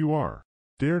who you are.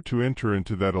 Dare to enter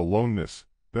into that aloneness,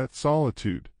 that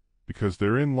solitude, because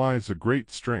therein lies a great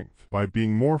strength. By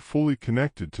being more fully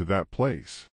connected to that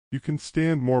place, you can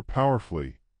stand more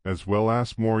powerfully, as well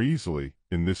as more easily,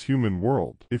 in this human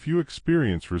world. If you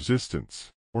experience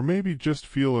resistance, or maybe just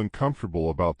feel uncomfortable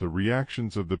about the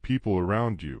reactions of the people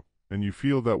around you, and you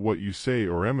feel that what you say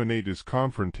or emanate is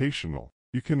confrontational,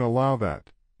 you can allow that.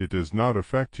 It does not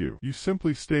affect you. You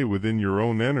simply stay within your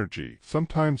own energy.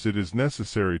 Sometimes it is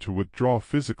necessary to withdraw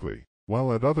physically,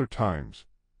 while at other times,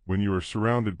 when you are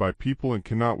surrounded by people and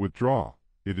cannot withdraw,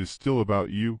 it is still about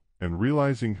you, and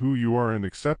realizing who you are and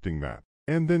accepting that.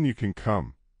 And then you can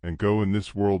come and go in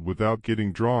this world without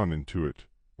getting drawn into it,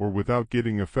 or without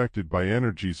getting affected by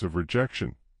energies of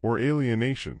rejection, or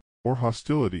alienation, or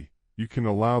hostility. You can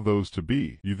allow those to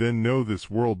be. You then know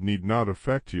this world need not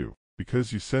affect you,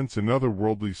 because you sense an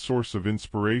otherworldly source of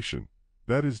inspiration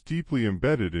that is deeply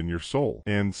embedded in your soul.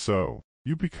 And so,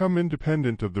 you become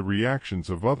independent of the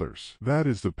reactions of others. That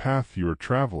is the path you are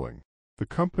traveling. The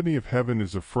company of heaven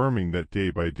is affirming that day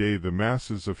by day the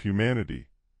masses of humanity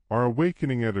are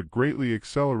awakening at a greatly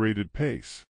accelerated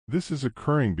pace. This is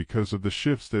occurring because of the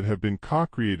shifts that have been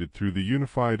co-created through the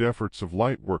unified efforts of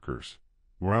light workers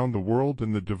around the world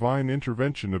and the divine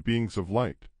intervention of beings of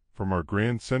light from our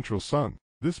grand central sun.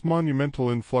 This monumental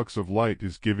influx of light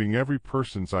is giving every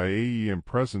person's IAEM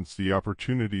presence the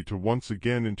opportunity to once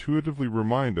again intuitively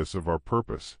remind us of our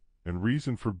purpose and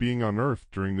reason for being on Earth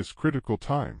during this critical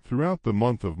time. Throughout the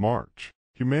month of March,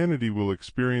 humanity will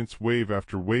experience wave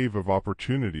after wave of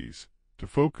opportunities to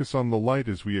focus on the light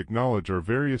as we acknowledge our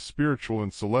various spiritual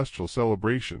and celestial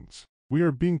celebrations. We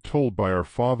are being told by our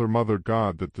Father Mother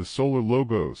God that the solar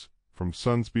logos from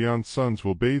suns beyond suns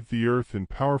will bathe the earth in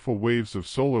powerful waves of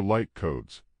solar light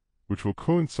codes, which will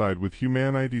coincide with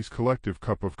humanity's collective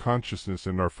cup of consciousness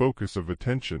and our focus of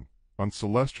attention on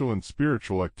celestial and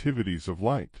spiritual activities of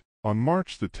light. On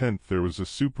March the 10th there was a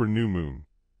super new moon,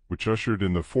 which ushered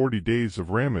in the 40 days of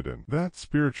Ramadan. That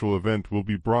spiritual event will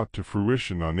be brought to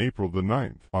fruition on April the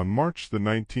 9th. On March the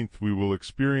 19th we will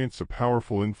experience a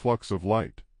powerful influx of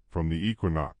light from the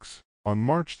equinox. On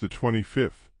March the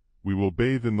 25th, we will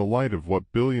bathe in the light of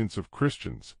what billions of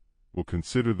Christians will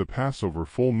consider the Passover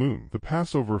full moon. The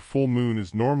Passover full moon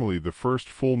is normally the first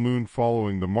full moon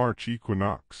following the March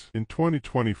equinox. In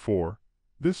 2024,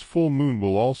 this full moon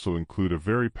will also include a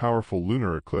very powerful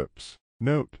lunar eclipse.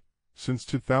 Note, since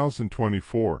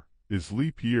 2024 is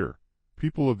leap year,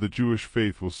 people of the Jewish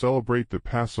faith will celebrate the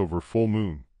Passover full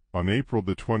moon on April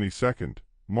the 22nd.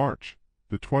 March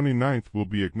the 29th will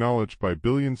be acknowledged by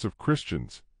billions of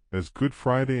Christians as Good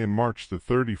Friday, and March the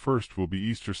 31st will be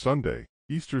Easter Sunday.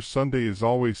 Easter Sunday is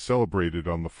always celebrated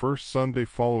on the first Sunday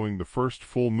following the first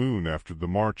full moon after the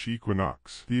March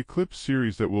equinox. The eclipse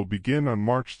series that will begin on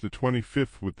March the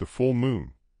 25th with the full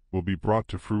moon will be brought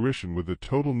to fruition with a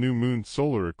total new moon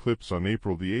solar eclipse on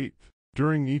April the 8th.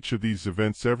 During each of these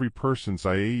events every person's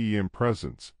IAEM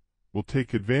presence will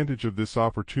take advantage of this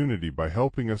opportunity by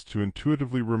helping us to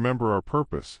intuitively remember our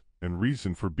purpose and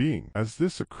reason for being. As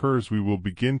this occurs we will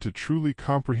begin to truly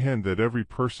comprehend that every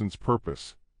person's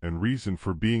purpose and reason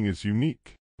for being is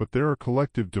unique, but there are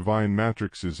collective divine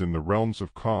matrices in the realms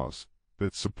of cause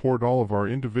that support all of our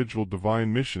individual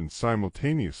divine missions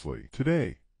simultaneously.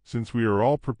 Today, since we are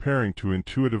all preparing to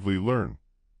intuitively learn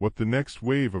what the next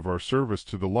wave of our service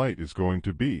to the light is going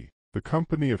to be, the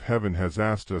company of heaven has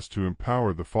asked us to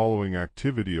empower the following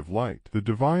activity of light. The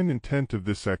divine intent of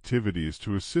this activity is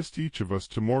to assist each of us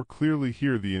to more clearly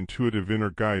hear the intuitive inner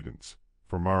guidance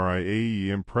from our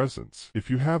IAEM presence. If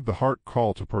you have the heart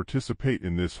call to participate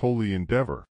in this holy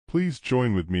endeavor, please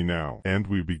join with me now. And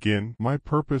we begin. My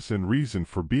purpose and reason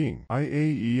for being.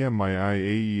 IAEM. My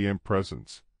IAEM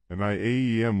presence, and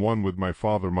IAEM one with my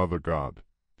Father Mother God,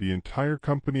 the entire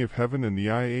company of heaven and the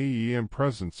IAEM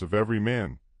presence of every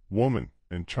man, woman,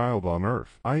 and child on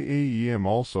earth. I am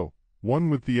also one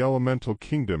with the elemental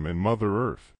kingdom and Mother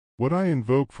Earth. What I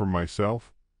invoke for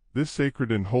myself, this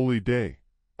sacred and holy day,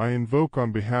 I invoke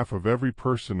on behalf of every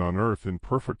person on earth in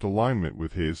perfect alignment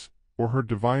with his or her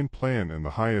divine plan and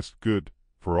the highest good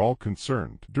for all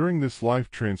concerned. During this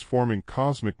life-transforming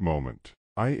cosmic moment,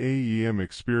 I am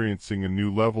experiencing a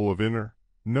new level of inner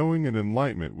knowing and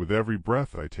enlightenment with every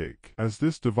breath I take. As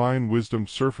this divine wisdom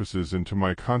surfaces into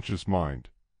my conscious mind,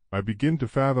 I begin to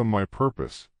fathom my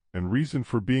purpose and reason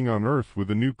for being on earth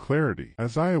with a new clarity.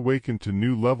 As I awaken to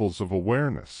new levels of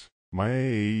awareness, my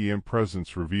AEM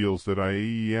presence reveals that I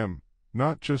am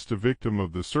not just a victim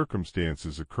of the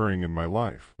circumstances occurring in my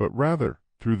life, but rather,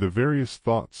 through the various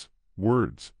thoughts,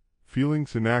 words,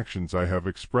 feelings and actions I have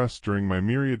expressed during my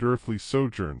myriad earthly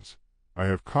sojourns, I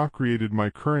have co-created my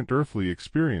current earthly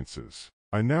experiences.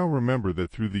 I now remember that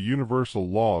through the universal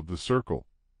law of the circle,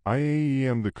 I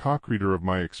am the co-creator of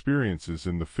my experiences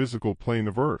in the physical plane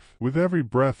of earth. With every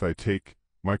breath I take,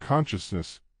 my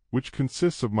consciousness, which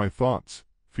consists of my thoughts,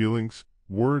 feelings,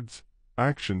 words,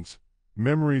 actions,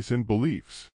 memories and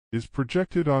beliefs, is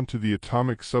projected onto the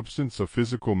atomic substance of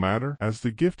physical matter. As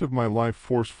the gift of my life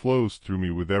force flows through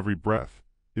me with every breath,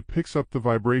 it picks up the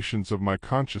vibrations of my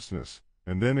consciousness,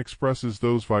 and then expresses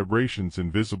those vibrations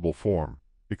in visible form,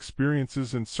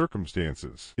 experiences and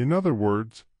circumstances. In other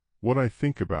words, what I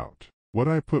think about, what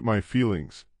I put my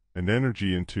feelings and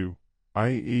energy into, I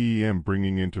am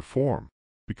bringing into form.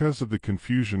 Because of the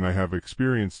confusion I have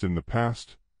experienced in the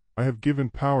past, I have given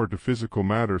power to physical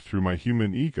matter through my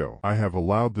human ego. I have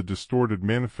allowed the distorted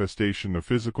manifestation of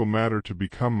physical matter to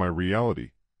become my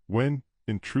reality, when,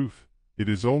 in truth, it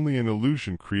is only an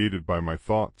illusion created by my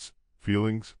thoughts,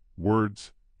 feelings,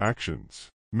 words, actions,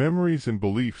 memories and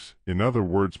beliefs, in other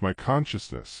words my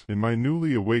consciousness. In my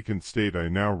newly awakened state I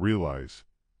now realize,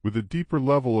 with a deeper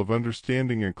level of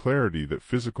understanding and clarity, that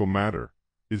physical matter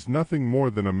is nothing more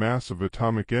than a mass of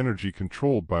atomic energy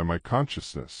controlled by my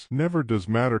consciousness. Never does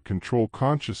matter control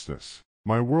consciousness.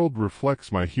 My world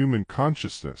reflects my human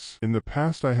consciousness. In the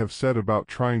past I have set about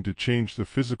trying to change the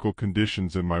physical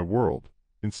conditions in my world,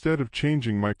 instead of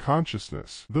changing my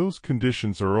consciousness. Those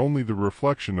conditions are only the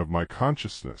reflection of my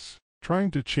consciousness.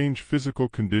 Trying to change physical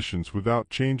conditions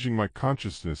without changing my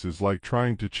consciousness is like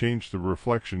trying to change the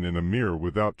reflection in a mirror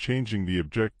without changing the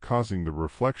object causing the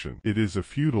reflection. It is a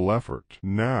futile effort.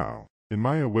 Now, in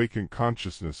my awakened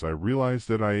consciousness I realize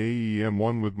that I am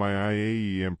one with my I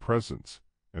am presence,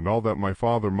 and all that my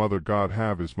Father, Mother, God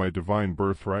have is my divine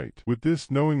birthright. With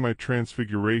this knowing, my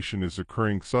transfiguration is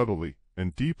occurring subtly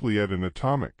and deeply at an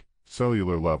atomic,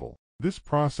 cellular level. This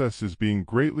process is being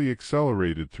greatly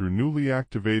accelerated through newly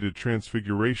activated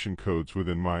transfiguration codes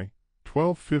within my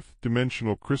 12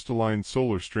 fifth-dimensional crystalline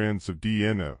solar strands of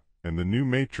DNA, and the new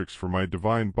matrix for my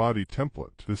divine body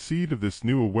template. The seed of this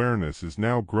new awareness is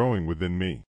now growing within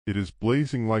me. It is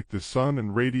blazing like the sun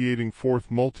and radiating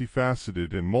forth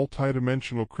multifaceted and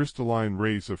multidimensional crystalline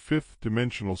rays of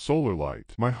fifth-dimensional solar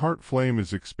light. My heart flame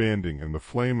is expanding, and the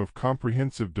flame of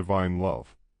comprehensive divine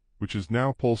love, which is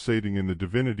now pulsating in the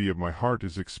divinity of my heart,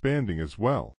 is expanding as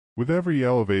well. With every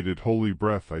elevated holy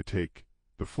breath I take,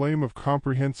 the flame of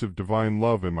comprehensive divine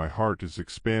love in my heart is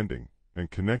expanding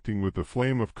and connecting with the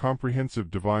flame of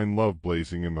comprehensive divine love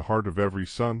blazing in the heart of every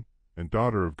son and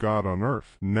daughter of God on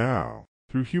earth. Now,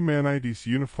 through humanity's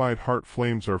unified heart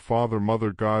flames, our Father,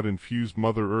 Mother, God infused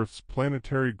Mother Earth's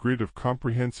planetary grid of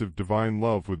comprehensive divine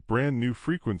love with brand new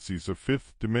frequencies of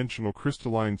fifth-dimensional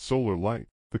crystalline solar light.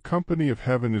 The company of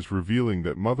heaven is revealing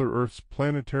that Mother Earth's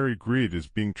planetary grid is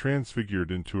being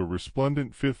transfigured into a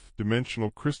resplendent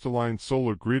fifth-dimensional crystalline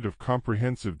solar grid of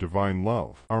comprehensive divine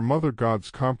love. Our Mother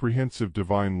God's comprehensive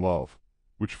divine love,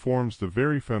 which forms the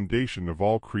very foundation of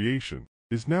all creation,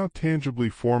 is now tangibly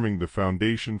forming the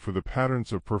foundation for the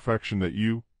patterns of perfection that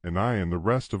you, and I, and the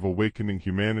rest of awakening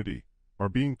humanity are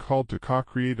being called to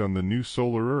co-create on the new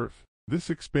solar Earth. This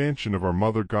expansion of our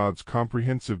Mother God's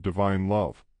comprehensive divine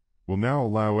love will now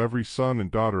allow every son and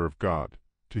daughter of God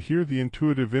to hear the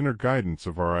intuitive inner guidance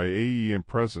of our I am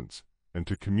presence, and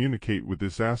to communicate with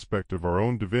this aspect of our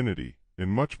own divinity in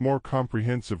much more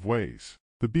comprehensive ways.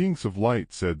 The beings of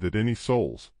light said that any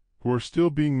souls who are still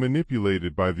being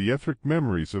manipulated by the etheric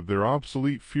memories of their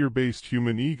obsolete fear-based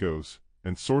human egos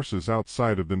and sources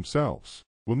outside of themselves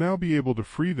will now be able to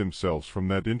free themselves from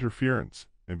that interference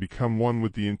and become one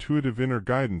with the intuitive inner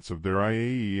guidance of their I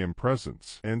am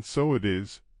presence. And so it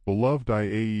is, beloved I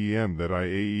am that I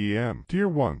am. Dear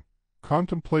one,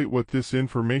 contemplate what this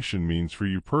information means for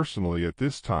you personally at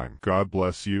this time. God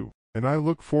bless you, and I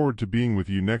look forward to being with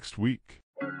you next week.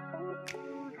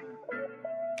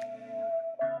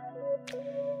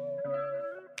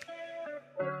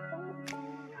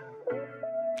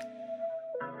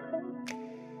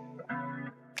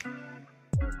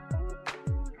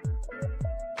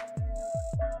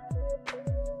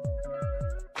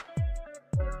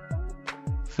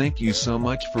 Thank you so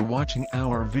much for watching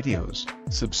our videos,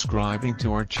 subscribing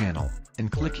to our channel,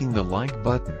 and clicking the like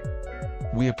button.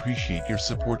 We appreciate your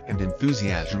support and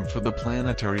enthusiasm for the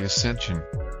planetary ascension.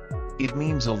 It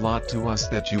means a lot to us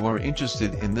that you are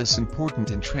interested in this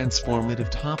important and transformative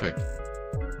topic.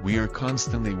 We are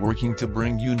constantly working to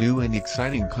bring you new and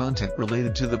exciting content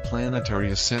related to the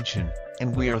planetary ascension,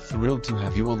 and we are thrilled to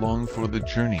have you along for the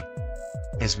journey.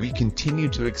 As we continue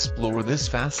to explore this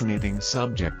fascinating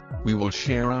subject, we will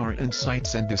share our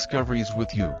insights and discoveries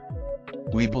with you.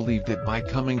 We believe that by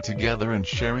coming together and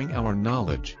sharing our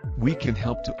knowledge, we can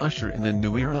help to usher in a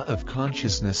new era of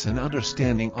consciousness and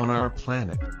understanding on our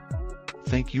planet.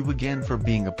 Thank you again for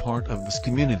being a part of this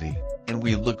community, and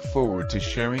we look forward to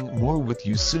sharing more with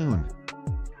you soon.